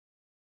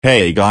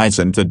Hey guys,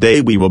 and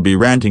today we will be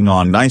ranting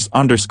on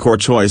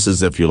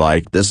nice_choices. If you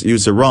like this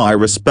user, I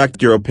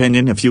respect your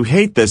opinion. If you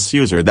hate this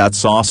user,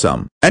 that's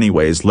awesome.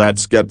 Anyways,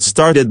 let's get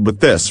started with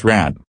this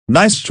rant.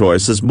 Nice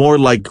choices more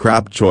like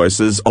crap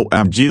choices.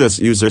 OMG, this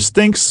user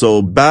stinks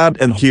so bad,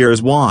 and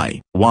here's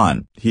why.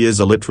 1. He is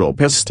a literal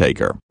piss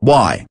taker.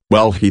 Why?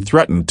 Well, he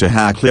threatened to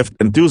hack Lift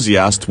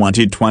Enthusiast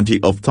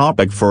 2020 off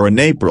topic for an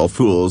April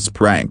Fool's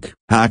prank.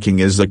 Hacking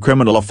is a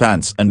criminal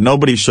offense and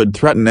nobody should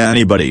threaten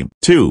anybody.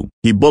 2.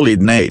 He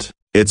bullied Nate,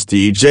 It's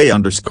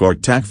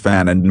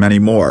DJ_TechFan and many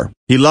more.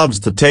 He loves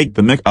to take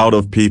the mick out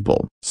of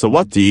people. So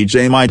what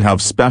DJ might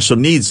have special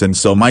needs, and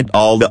so might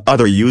all the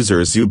other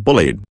users you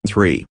bullied.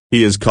 3.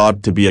 He is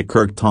caught to be a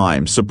Kirk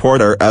Time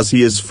supporter, as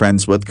he is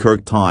friends with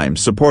Kirk Time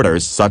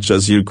supporters such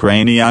as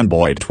Ukrainian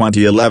Boy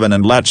 2011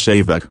 and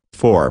Lechevik.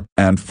 4.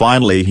 And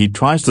finally, he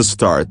tries to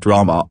start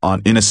drama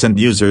on innocent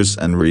users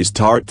and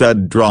restart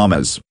dead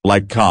dramas.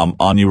 Like, come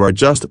on, you are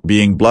just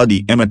being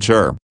bloody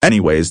immature.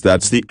 Anyways,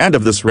 that's the end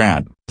of this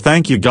rant.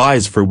 Thank you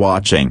guys for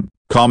watching.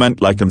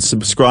 Comment, like and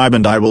subscribe,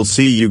 and I will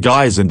see you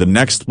guys in the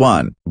next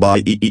one.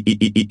 Bye.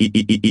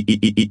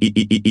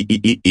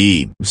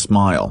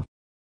 Smile.